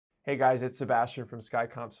Hey guys, it's Sebastian from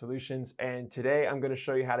SkyComp Solutions, and today I'm going to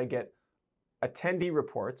show you how to get attendee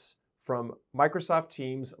reports from Microsoft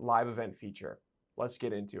Teams live event feature. Let's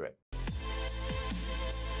get into it.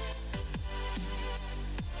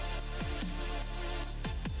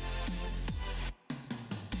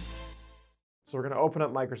 So we're going to open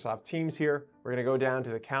up Microsoft Teams here. We're going to go down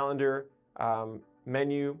to the calendar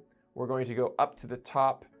menu. We're going to go up to the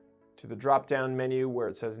top to the drop-down menu where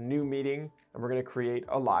it says New Meeting, and we're going to create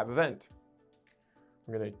a live event.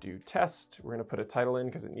 We're going to do test. We're going to put a title in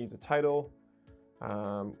because it needs a title.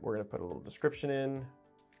 We're going to put a little description in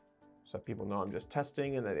so that people know I'm just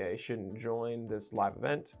testing and that they shouldn't join this live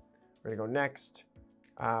event. We're going to go next.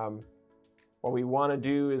 What we want to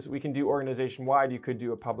do is we can do organization-wide. You could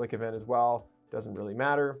do a public event as well. Doesn't really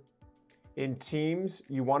matter. In Teams,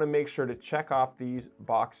 you want to make sure to check off these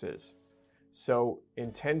boxes. So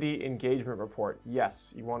attendee engagement report,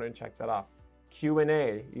 yes, you want to check that off.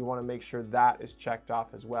 Q&A, you want to make sure that is checked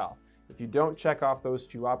off as well. If you don't check off those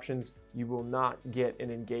two options, you will not get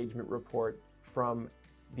an engagement report from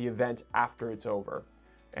the event after it's over.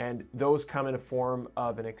 And those come in a form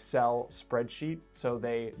of an Excel spreadsheet, so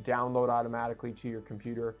they download automatically to your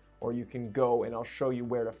computer, or you can go and I'll show you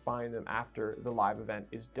where to find them after the live event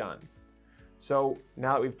is done. So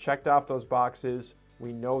now that we've checked off those boxes,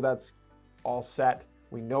 we know that's all set.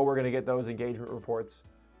 We know we're going to get those engagement reports.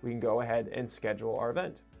 We can go ahead and schedule our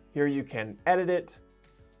event. Here you can edit it.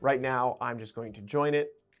 Right now, I'm just going to join it.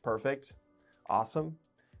 Perfect. Awesome.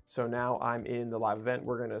 So now I'm in the live event.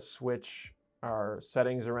 We're going to switch our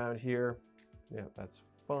settings around here. Yeah, that's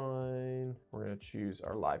fine. We're going to choose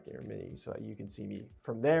our live gamer mini so that you can see me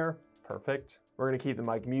from there. Perfect. We're going to keep the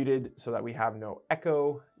mic muted so that we have no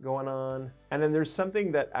echo going on. And then there's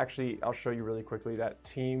something that actually I'll show you really quickly that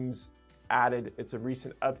Teams added. It's a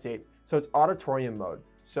recent update. So it's auditorium mode.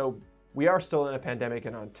 So we are still in a pandemic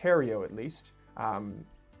in Ontario, at least.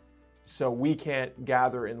 So we can't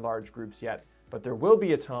gather in large groups yet, but there will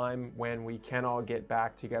be a time when we can all get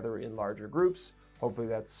back together in larger groups. Hopefully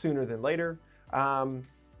that's sooner than later.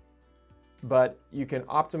 But you can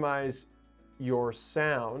optimize your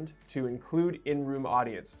sound to include in-room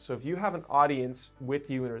audience. So if you have an audience with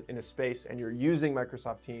you in a space and you're using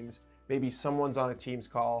Microsoft Teams, maybe someone's on a Teams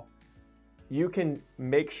call, you can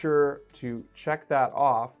make sure to check that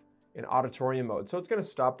off in auditorium mode. So it's going to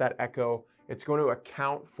stop that echo. It's going to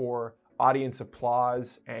account for audience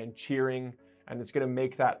applause and cheering, and it's going to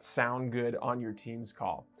make that sound good on your Teams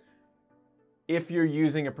call. If you're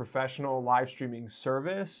using a professional live streaming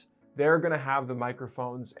service, they're going to have the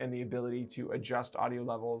microphones and the ability to adjust audio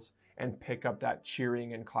levels and pick up that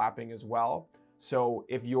cheering and clapping as well. So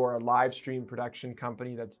if you're a live stream production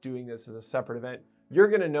company that's doing this as a separate event, you're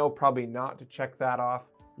going to know probably not to check that off.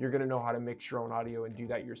 You're going to know how to mix your own audio and do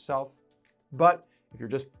that yourself. But if you're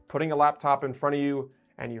just putting a laptop in front of you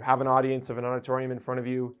and you have an audience of an auditorium in front of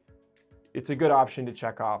you, it's a good option to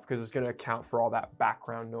check off because it's going to account for all that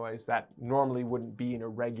background noise that normally wouldn't be in a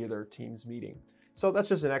regular Teams meeting. So that's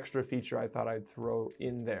just an extra feature I thought I'd throw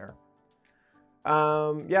in there.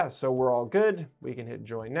 Yeah, so we're all good. We can hit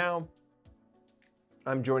join now.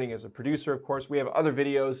 I'm joining as a producer, of course. We have other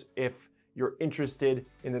videos if you're interested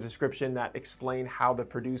in the description that explain how the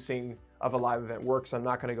producing of a live event works. I'm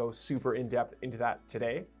not going to go super in-depth into that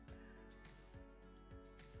today.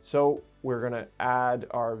 So we're going to add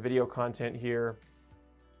our video content here.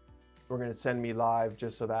 We're going to send me live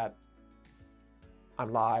just so that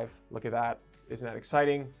I'm live. Look at that. Isn't that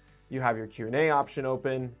exciting? You have your Q&A option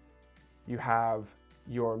open. You have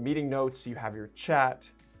your meeting notes. You have your chat.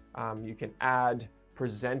 You can add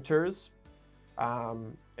presenters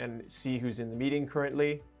and see who's in the meeting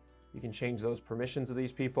currently. You can change those permissions of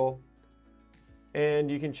these people. And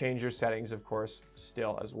you can change your settings, of course,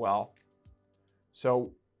 still as well. So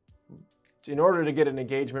in order to get an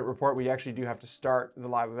engagement report, we actually do have to start the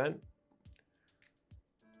live event.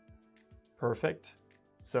 Perfect.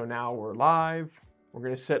 So now we're live. We're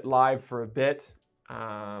going to sit live for a bit.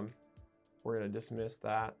 We're going to dismiss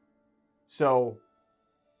that. So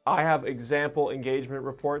I have example engagement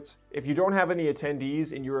reports. If you don't have any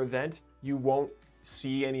attendees in your event, you won't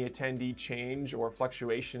see any attendee change or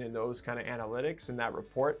fluctuation in those kind of analytics in that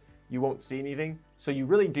report. You won't see anything. So you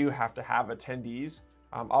really do have to have attendees.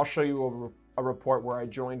 I'll show you a report where I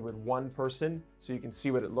joined with one person so you can see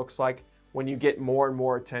what it looks like. When you get more and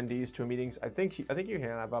more attendees to meetings, I think you can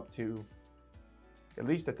have up to at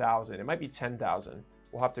least 1,000. It might be 10,000.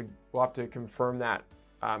 We'll have to confirm that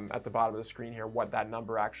at the bottom of the screen here what that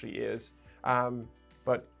number actually is.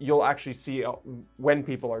 But you'll actually see when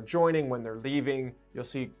people are joining, when they're leaving. You'll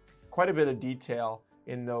see quite a bit of detail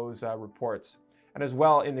in those reports. And as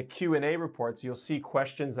well, in the Q&A reports, you'll see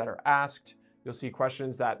questions that are asked. You'll see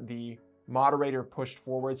questions that the moderator pushed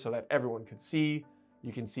forward so that everyone could see.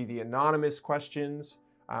 You can see the anonymous questions.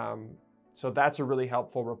 So that's a really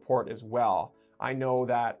helpful report as well. I know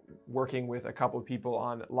that working with a couple of people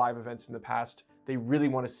on live events in the past, they really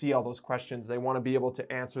want to see all those questions. They want to be able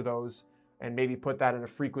to answer those and maybe put that in a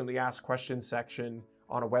frequently asked questions section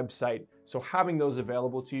on a website. So having those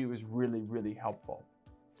available to you is really, really helpful.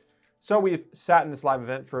 So we've sat in this live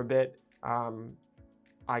event for a bit.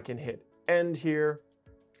 I can hit end here,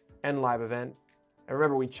 end live event. And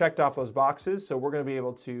remember, we checked off those boxes, so we're going to be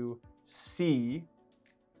able to see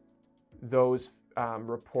those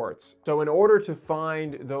reports. So in order to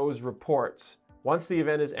find those reports, once the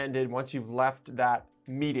event is ended, once you've left that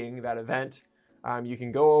meeting, that event, you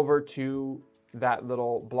can go over to that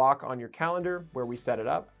little block on your calendar where we set it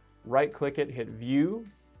up, right-click it, hit View,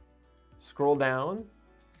 scroll down,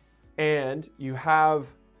 and you have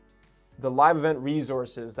the live event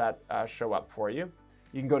resources that show up for you.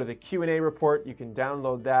 You can go to the Q&A report, you can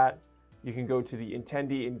download that. You can go to the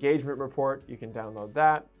attendee engagement report, you can download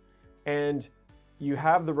that. And you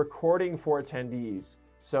have the recording for attendees.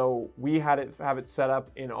 So we have it set up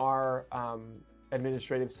in our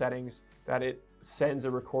administrative settings that it sends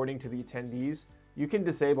a recording to the attendees. You can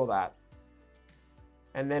disable that,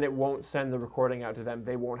 and then it won't send the recording out to them.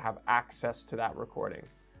 They won't have access to that recording,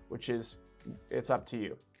 it's up to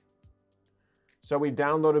you. So we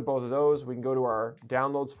downloaded both of those. We can go to our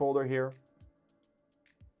downloads folder here,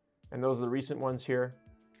 and those are the recent ones here.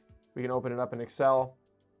 We can open it up in Excel,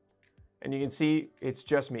 and you can see it's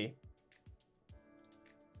just me.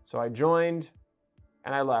 So I joined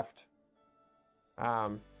and I left.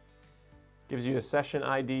 Gives you a session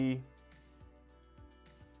ID.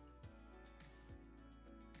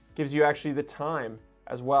 Gives you actually the time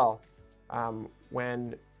as well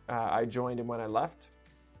when I joined and when I left.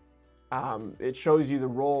 It shows you the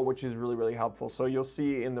role, which is really, really helpful. So you'll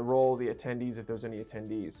see in the role the attendees if there's any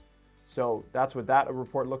attendees. So that's what that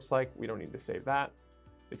report looks like. We don't need to save that.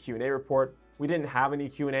 The Q&A report. We didn't have any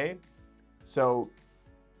Q&A, so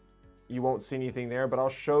you won't see anything there, but I'll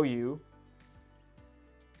show you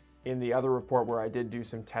in the other report where I did do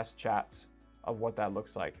some test chats of what that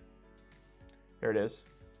looks like. Here it is.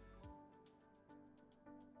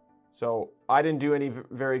 So I didn't do any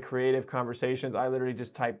very creative conversations. I literally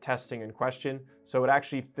just typed testing and question. So it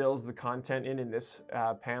actually fills the content in this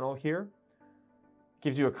panel here.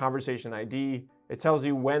 Gives you a conversation ID. It tells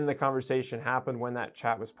you when the conversation happened, when that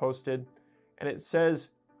chat was posted, and it says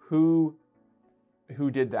who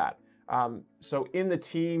did that. So in the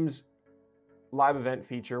Teams live event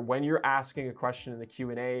feature, when you're asking a question in the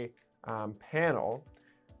Q&A panel,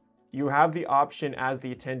 you have the option as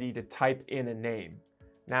the attendee to type in a name.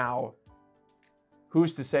 Now,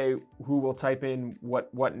 who's to say who will type in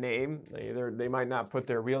what name? They might not put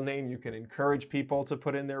their real name. You can encourage people to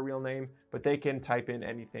put in their real name, but they can type in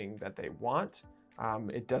anything that they want.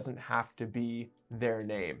 It doesn't have to be their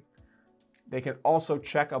name. They can also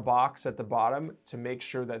check a box at the bottom to make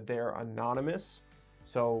sure that they're anonymous.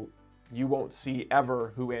 So you won't see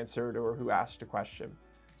ever who answered or who asked a question.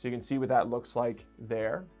 So you can see what that looks like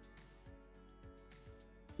there.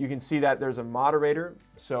 You can see that there's a moderator.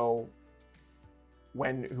 So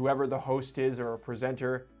when whoever the host is or a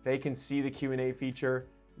presenter, they can see the Q&A feature.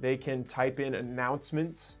 They can type in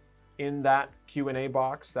announcements in that Q&A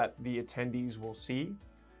box that the attendees will see.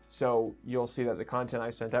 So you'll see that the content I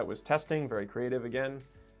sent out was testing, very creative again,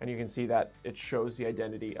 and you can see that it shows the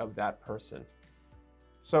identity of that person.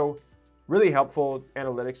 So really helpful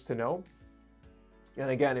analytics to know. And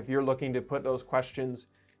again, if you're looking to put those questions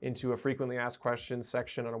into a frequently asked questions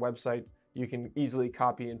section on a website, you can easily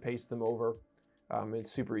copy and paste them over.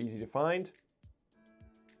 It's super easy to find.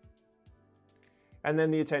 And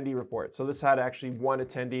then the attendee report. So this had actually one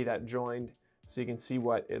attendee that joined, so you can see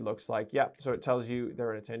what it looks like. Yep, so it tells you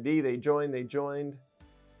they're an attendee, they joined,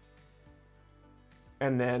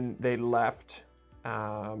 and then they left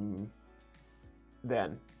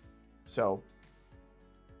then. So,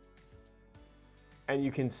 and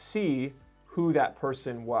you can see who that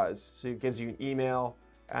person was. So it gives you an email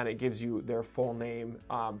and it gives you their full name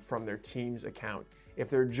from their Teams account. If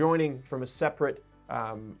they're joining from a separate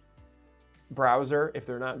browser, if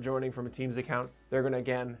they're not joining from a Teams account, they're going to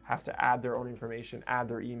again have to add their own information, add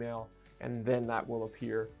their email, and then that will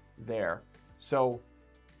appear there. So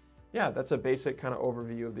yeah, that's a basic kind of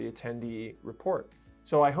overview of the attendee report.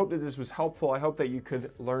 So I hope that this was helpful. I hope that you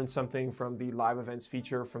could learn something from the live events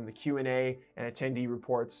feature, from the Q&A and attendee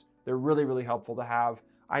reports. They're really, really helpful to have.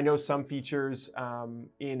 I know some features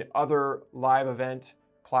in other live event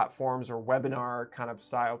platforms or webinar kind of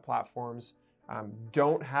style platforms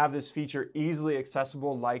don't have this feature easily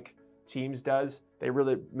accessible like Teams does. They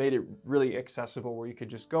really made it really accessible where you could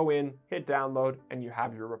just go in, hit download, and you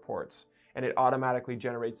have your reports. And it automatically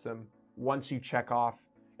generates them once you check off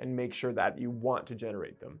and make sure that you want to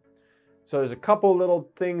generate them. So there's a couple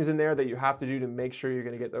little things in there that you have to do to make sure you're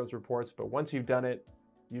going to get those reports. But once you've done it,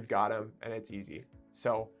 you've got them and it's easy.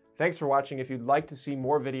 So thanks for watching. If you'd like to see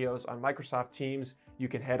more videos on Microsoft Teams, you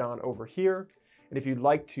can head on over here. And if you'd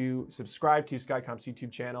like to subscribe to Skycomp's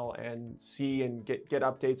YouTube channel and see and get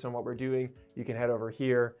updates on what we're doing, you can head over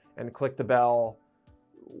here and click the bell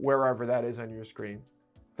wherever that is on your screen.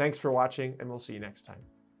 Thanks for watching, and we'll see you next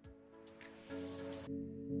time.